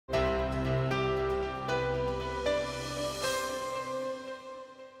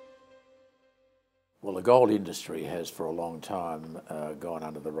Well, the gold industry has for a long time gone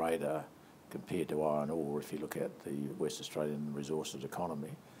under the radar compared to iron ore if you look at the West Australian resources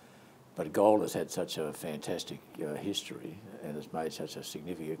economy. But gold has had such a fantastic history and has made such a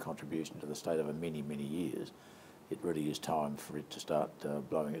significant contribution to the state over many, many years. It really is time for it to start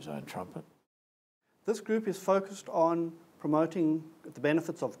blowing its own trumpet. This group is focused on promoting the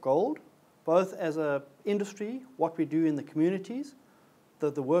benefits of gold, both as an industry, what we do in the communities,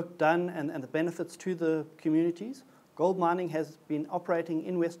 the work done and the benefits to the communities. Gold mining has been operating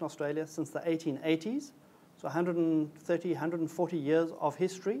in Western Australia since the 1880s, so 130, 140 years of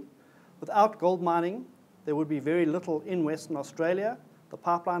history. Without gold mining, there would be very little in Western Australia. The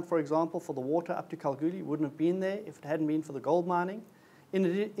pipeline, for example, for the water up to Kalgoorlie wouldn't have been there if it hadn't been for the gold mining.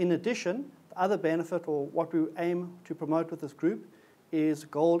 In addition, the other benefit, or what we aim to promote with this group, is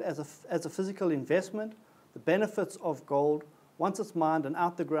gold as a physical investment. The benefits of gold, once it's mined and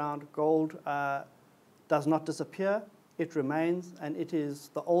out the ground, gold does not disappear. It remains, and it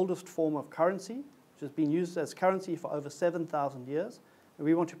is the oldest form of currency, which has been used as currency for over 7,000 years. And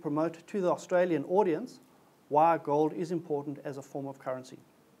we want to promote to the Australian audience why gold is important as a form of currency.